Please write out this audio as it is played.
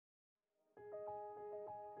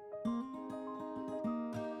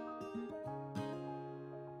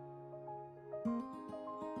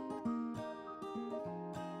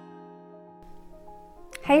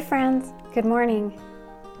Hey friends, good morning.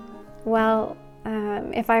 Well,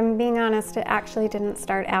 if I'm being honest, it actually didn't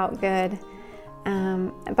start out good,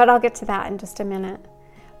 but I'll get to that in just a minute.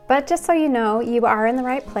 But just so you know, you are in the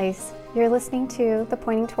right place. You're listening to the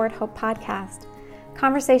Pointing Toward Hope podcast,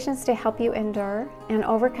 conversations to help you endure and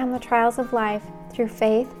overcome the trials of life through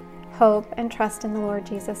faith, hope, and trust in the Lord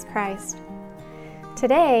Jesus Christ.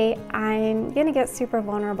 Today, I'm going to get super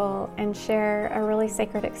vulnerable and share a really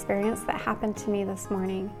sacred experience that happened to me this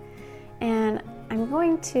morning. And I'm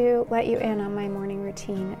going to let you in on my morning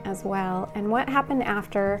routine as well, and what happened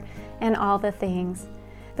after, and all the things.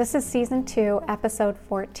 This is season 2, episode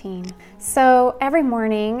 14. So every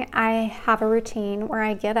morning I have a routine where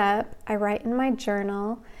I get up, I write in my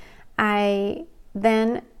journal, I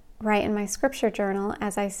then write in my scripture journal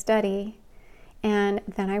as I study, and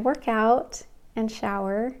then I work out and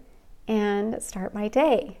shower and start my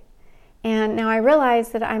day. And now I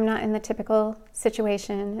realize that I'm not in the typical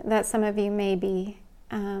situation that some of you may be.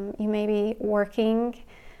 You may be working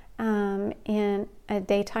in a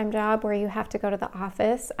daytime job where you have to go to the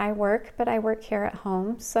office. I work, but I work here at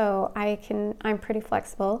home, so I'm pretty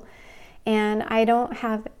flexible. And I don't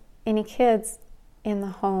have any kids in the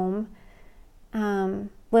home,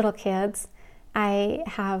 little kids. I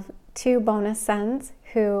have 2 bonus sons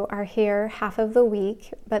who are here half of the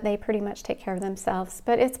week, but they pretty much take care of themselves.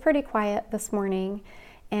 But it's pretty quiet this morning,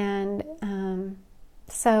 and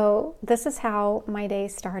so this is how my day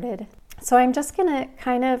started. So I'm just going to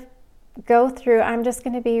kind of go through, I'm just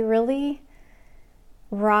going to be really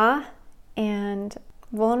raw and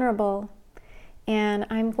vulnerable, and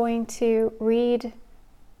I'm going to read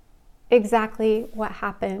exactly what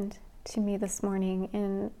happened to me this morning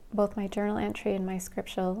in both my journal entry and my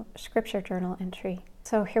scripture journal entry.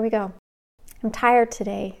 So here we go. I'm tired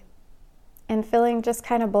today and feeling just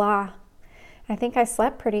kind of blah. I think I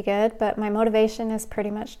slept pretty good, but my motivation is pretty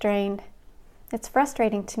much drained. It's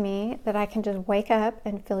frustrating to me that I can just wake up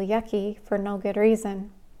and feel yucky for no good reason.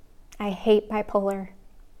 I hate bipolar.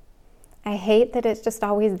 I hate that it's just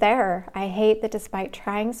always there. I hate that despite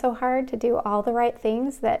trying so hard to do all the right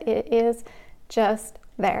things, that it is just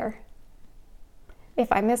there. If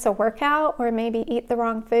I miss a workout or maybe eat the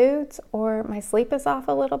wrong foods or my sleep is off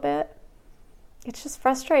a little bit, it's just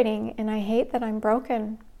frustrating, and I hate that I'm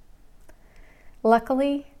broken.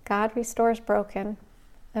 Luckily, God restores broken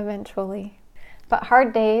eventually. But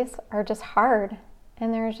hard days are just hard,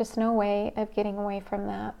 and there is just no way of getting away from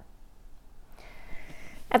that.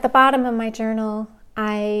 At the bottom of my journal,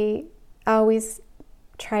 I always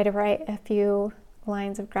try to write a few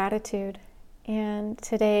lines of gratitude. And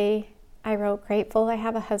today I wrote, grateful I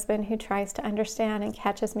have a husband who tries to understand and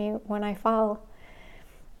catches me when I fall.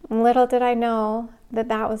 Little did I know that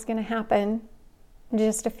that was going to happen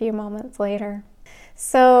just a few moments later.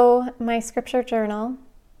 So my scripture journal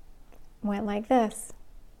went like this.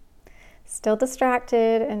 Still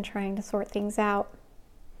distracted and trying to sort things out.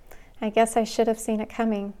 I guess I should have seen it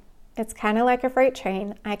coming. It's kind of like a freight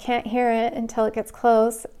train. I can't hear it until it gets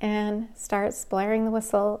close and starts blaring the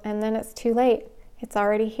whistle, and then it's too late. It's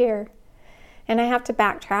already here. And I have to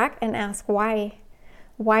backtrack and ask why.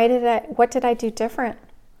 What did I do different?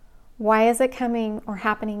 Why is it coming or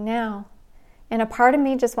happening now? And a part of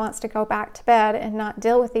me just wants to go back to bed and not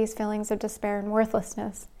deal with these feelings of despair and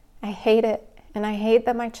worthlessness. I hate it, and I hate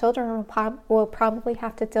that my children will probably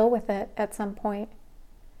have to deal with it at some point.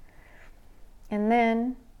 And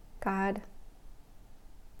then God,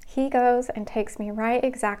 He goes and takes me right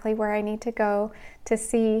exactly where I need to go to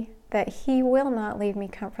see that He will not leave me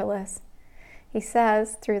comfortless. He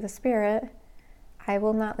says through the Spirit, I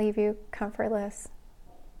will not leave you comfortless.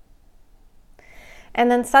 And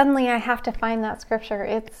then suddenly I have to find that scripture.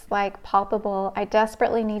 It's like palpable. I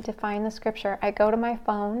desperately need to find the scripture. I go to my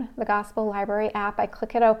phone, the Gospel Library app, I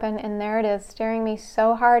click it open, and there it is, staring me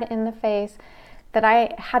so hard in the face that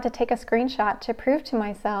I had to take a screenshot to prove to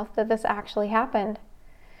myself that this actually happened.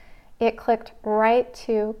 It clicked right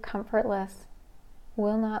to comfortless.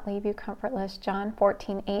 Will not leave you comfortless, John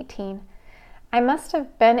 14:18. I must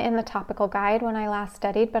have been in the topical guide when I last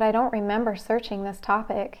studied, but I don't remember searching this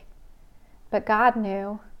topic. But God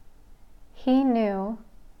knew. He knew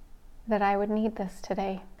that I would need this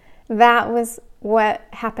today. That was what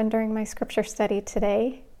happened during my scripture study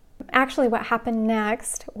today. Actually, what happened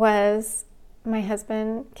next was my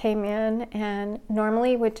husband came in and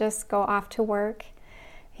normally would just go off to work.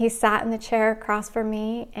 He sat in the chair across from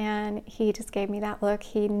me, and he just gave me that look.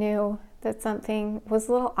 He knew that something was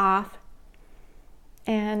a little off.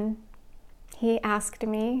 And he asked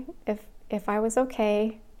me if I was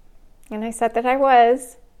okay. And I said that I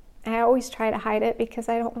was. I always try to hide it because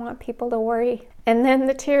I don't want people to worry. And then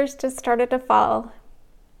the tears just started to fall.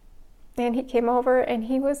 And he came over and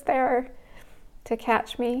he was there to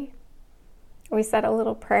catch me. We said a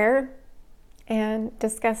little prayer and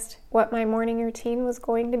discussed what my morning routine was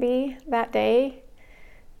going to be that day,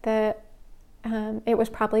 that it was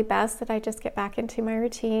probably best that I just get back into my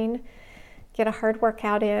routine, get a hard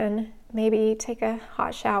workout in, maybe take a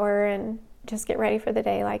hot shower and just get ready for the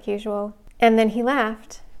day like usual. And then he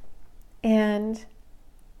left. And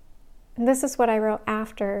this is what I wrote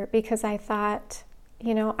after, because I thought,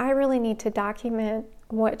 I really need to document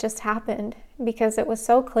what just happened, because it was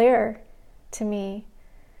so clear to me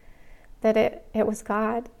that it was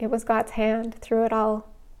God. It was God's hand through it all.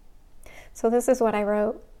 So this is what I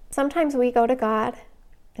wrote. Sometimes we go to God,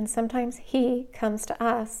 and sometimes He comes to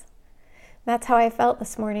us. That's how I felt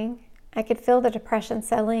this morning. I could feel the depression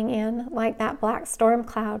settling in like that black storm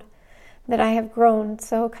cloud that I have grown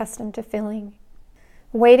so accustomed to feeling,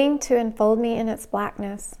 waiting to enfold me in its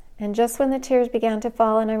blackness. And just when the tears began to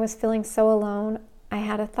fall and I was feeling so alone, I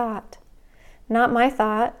had a thought. Not my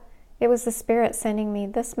thought. It was the Spirit sending me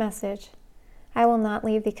this message. I will not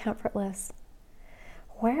leave thee comfortless.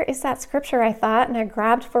 Where is that scripture, I thought, and I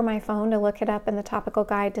grabbed for my phone to look it up in the topical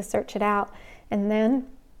guide to search it out. And then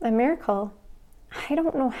a miracle. I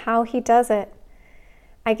don't know how He does it.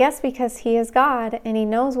 I guess because He is God and He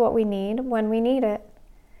knows what we need when we need it.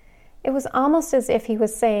 It was almost as if He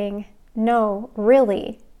was saying, no,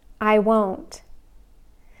 really, I won't.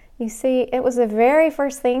 You see, it was the very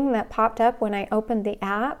first thing that popped up when I opened the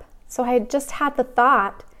app. So I had just had the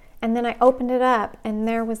thought, and then I opened it up, and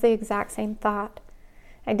there was the exact same thought.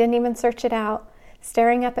 I didn't even search it out.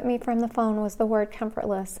 Staring up at me from the phone was the word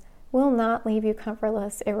comfortless. Will not leave you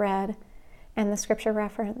comfortless, it read, and the scripture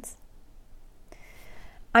reference.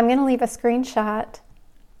 I'm going to leave a screenshot,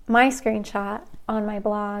 my screenshot, on my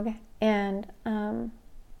blog, and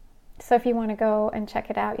so if you want to go and check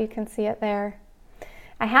it out, you can see it there.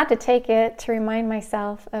 I had to take it to remind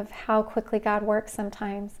myself of how quickly God works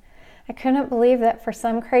sometimes. I couldn't believe that for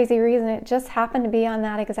some crazy reason it just happened to be on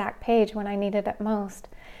that exact page when I needed it most.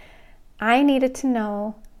 I needed to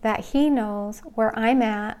know that He knows where I'm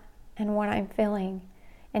at and what I'm feeling.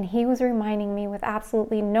 And He was reminding me with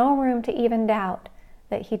absolutely no room to even doubt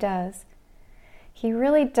that He does. He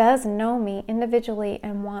really does know me individually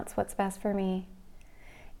and wants what's best for me.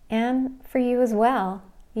 And for you as well.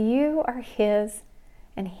 You are His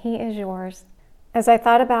and He is yours. As I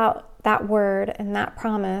thought about that word and that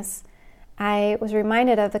promise, I was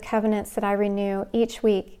reminded of the covenants that I renew each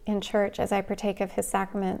week in church as I partake of His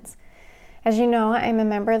sacraments. As you know, I'm a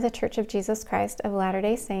member of the Church of Jesus Christ of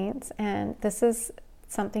Latter-day Saints, and this is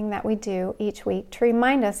something that we do each week to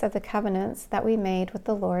remind us of the covenants that we made with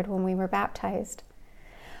the Lord when we were baptized.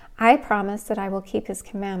 I promise that I will keep His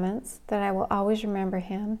commandments, that I will always remember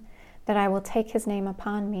Him, that I will take His name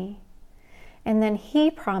upon me. And then He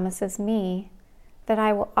promises me that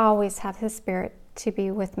I will always have His Spirit to be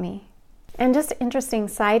with me. And just interesting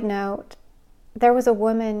side note, there was a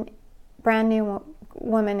woman, brand new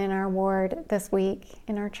woman in our ward this week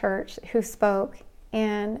in our church who spoke,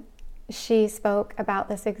 and she spoke about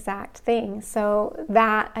this exact thing. So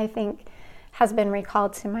that, I think, has been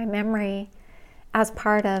recalled to my memory as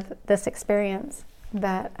part of this experience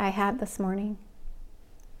that I had this morning.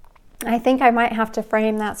 I think I might have to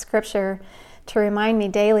frame that scripture to remind me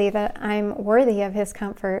daily that I'm worthy of His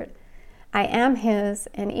comfort. I am His,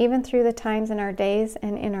 and even through the times in our days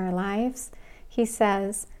and in our lives, He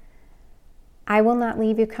says, I will not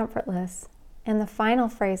leave you comfortless. And the final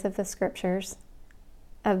phrase of the scriptures,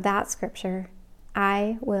 of that scripture,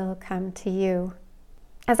 I will come to you.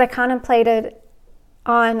 As I contemplated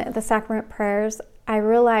on the sacrament prayers, I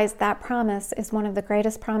realized that promise is one of the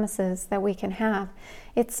greatest promises that we can have.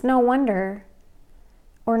 It's no wonder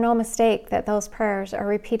or no mistake that those prayers are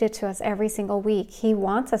repeated to us every single week. He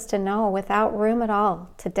wants us to know without room at all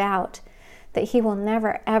to doubt that He will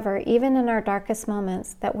never, ever, even in our darkest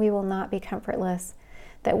moments, that we will not be comfortless,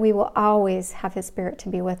 that we will always have His Spirit to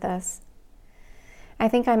be with us. I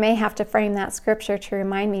think I may have to frame that scripture to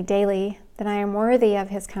remind me daily that I am worthy of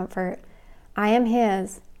His comfort. I am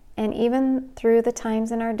His, and even through the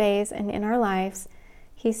times in our days and in our lives,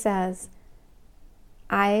 He says,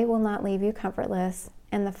 I will not leave you comfortless.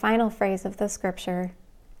 And the final phrase of the scripture,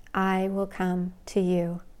 I will come to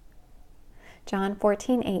you. John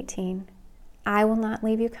 14:18, I will not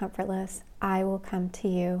leave you comfortless. I will come to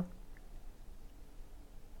you.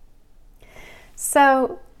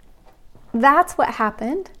 So that's what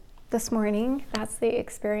happened this morning. That's the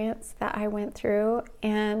experience that I went through.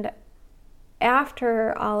 And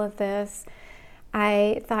after all of this,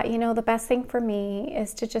 I thought, the best thing for me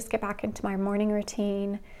is to just get back into my morning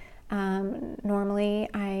routine, Normally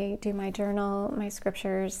I do my journal, my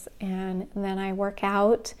scriptures, and then I work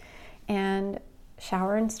out and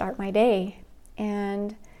shower and start my day.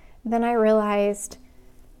 And then I realized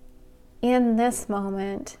in this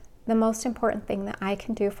moment, the most important thing that I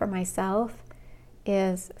can do for myself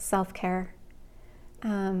is self-care.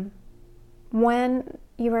 When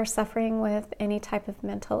you are suffering with any type of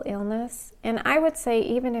mental illness, and I would say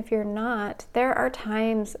even if you're not, there are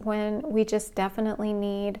times when we just definitely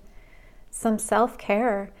need some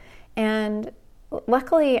self-care. And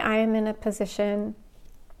luckily I am in a position,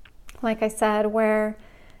 like I said, where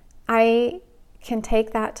I can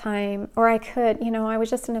take that time, or I could, I was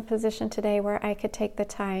just in a position today where I could take the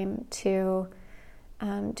time to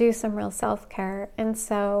do some real self-care. And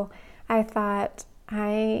so I thought,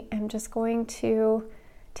 I am just going to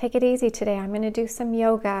take it easy today. I'm going to do some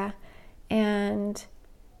yoga and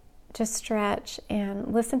just stretch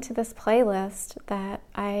and listen to this playlist that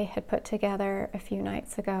I had put together a few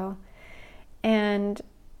nights ago. And,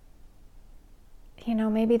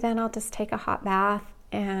 maybe then I'll just take a hot bath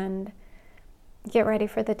and get ready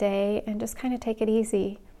for the day and just kind of take it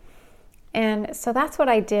easy. And so that's what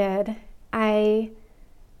I did. I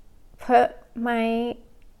put my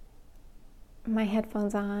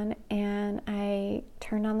headphones on and I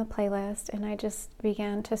turned on the playlist and I just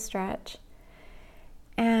began to stretch.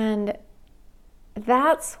 And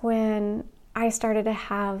that's when I started to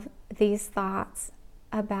have these thoughts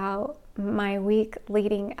about my week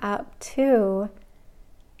leading up to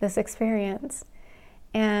this experience.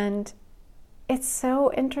 And it's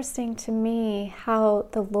so interesting to me how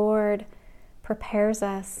the Lord prepares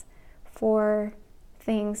us for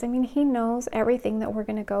things. I mean, He knows everything that we're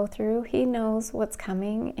going to go through. He knows what's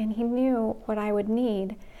coming, and He knew what I would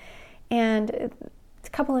need. And a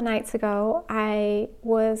couple of nights ago, I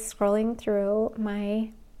was scrolling through my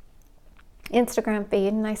Instagram feed,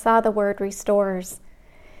 and I saw the word restores.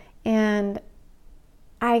 And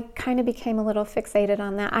I kind of became a little fixated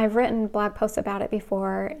on that. I've written blog posts about it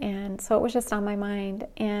before, and so it was just on my mind.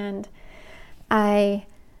 And I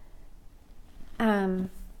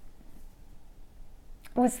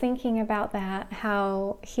was thinking about that,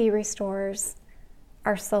 how He restores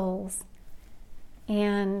our souls.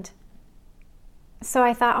 And so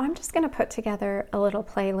I thought, I'm just going to put together a little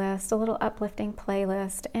playlist, a little uplifting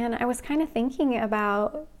playlist. And I was kind of thinking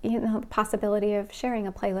about, the possibility of sharing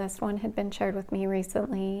a playlist. One had been shared with me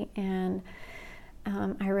recently, and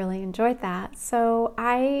I really enjoyed that. So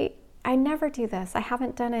I never do this. I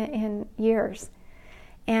haven't done it in years.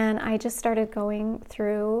 And I just started going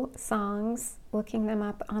through songs, looking them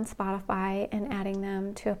up on Spotify, and adding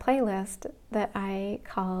them to a playlist that I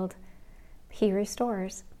called He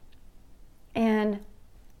Restores. And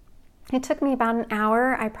it took me about an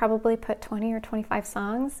hour. I probably put 20 or 25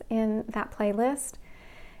 songs in that playlist.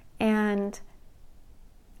 And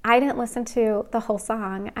I didn't listen to the whole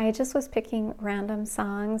song. I just was picking random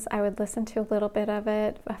songs. I would listen to a little bit of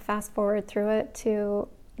it, fast forward through it to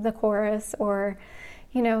the chorus or,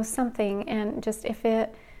 something. And just if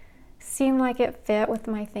it seemed like it fit with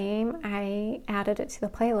my theme, I added it to the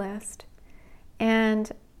playlist.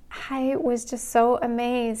 And I was just so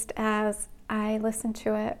amazed as I listened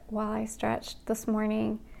to it while I stretched this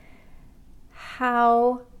morning,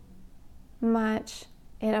 how much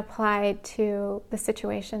it applied to the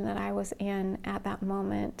situation that I was in at that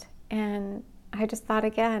moment. And I just thought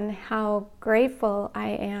again how grateful I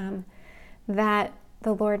am that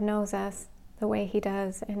the Lord knows us the way He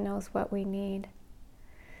does and knows what we need.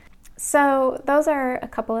 So those are a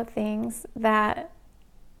couple of things that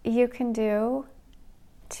you can do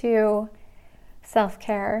to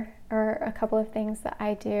self-care, or a couple of things that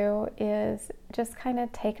I do is just kind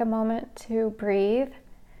of take a moment to breathe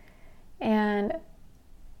and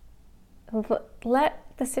let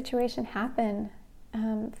the situation happen.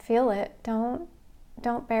 Feel it. Don't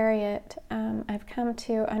bury it. I've come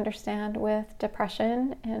to understand with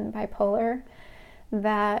depression and bipolar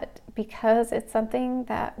that because it's something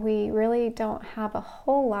that we really don't have a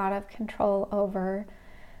whole lot of control over,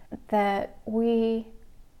 that we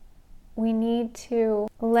need to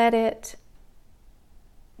let it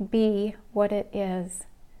be what it is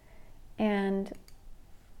and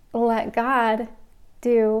let God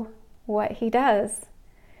do what He does.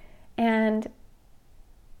 And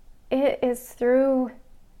it is through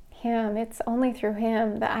Him, it's only through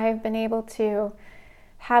Him that I've been able to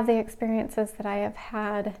have the experiences that I have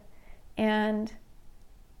had and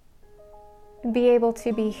be able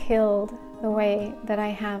to be healed the way that I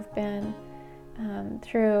have been,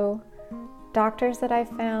 through doctors that I've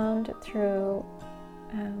found, through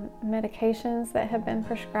medications that have been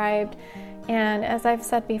prescribed. And as I've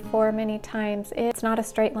said before many times, it's not a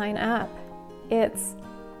straight line up. It's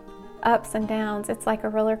ups and downs. It's like a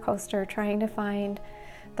roller coaster trying to find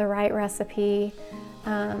the right recipe,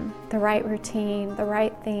 the right routine, the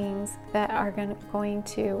right things that are going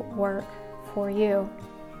to work for you.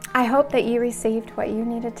 I hope that you received what you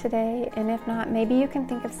needed today, and if not, maybe you can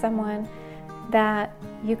think of someone that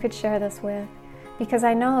you could share this with, because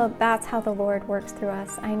I know that's how the Lord works through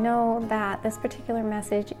us. I know that this particular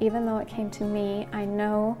message, even though it came to me, I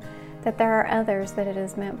know that there are others that it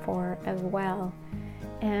is meant for as well.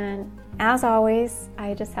 And as always,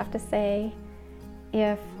 I just have to say,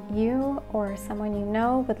 if you or someone you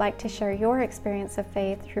know would like to share your experience of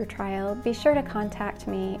faith through trial, be sure to contact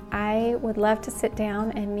me. I would love to sit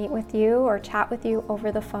down and meet with you or chat with you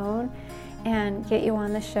over the phone and get you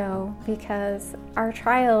on the show, because our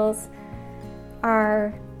trials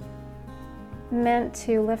are meant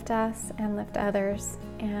to lift us and lift others.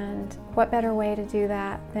 And what better way to do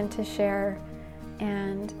that than to share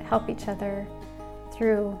and help each other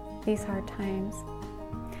through these hard times.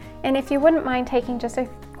 And if you wouldn't mind taking just a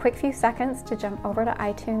quick few seconds to jump over to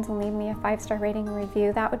iTunes and leave me a 5-star rating and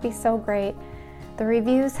review, that would be so great. The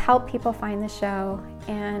reviews help people find the show,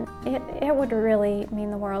 and it would really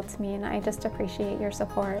mean the world to me, and I just appreciate your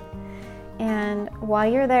support. And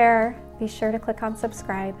while you're there, be sure to click on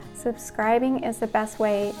subscribe. Subscribing is the best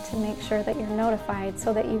way to make sure that you're notified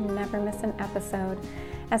so that you never miss an episode.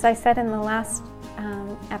 As I said in the last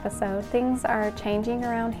episode, things are changing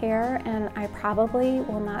around here, and I probably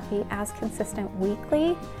will not be as consistent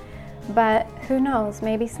weekly, but who knows,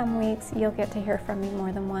 maybe some weeks you'll get to hear from me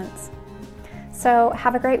more than once. So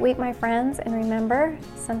have a great week, my friends, and remember,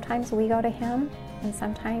 sometimes we go to Him and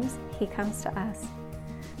sometimes He comes to us.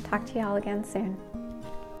 Talk to y'all again soon.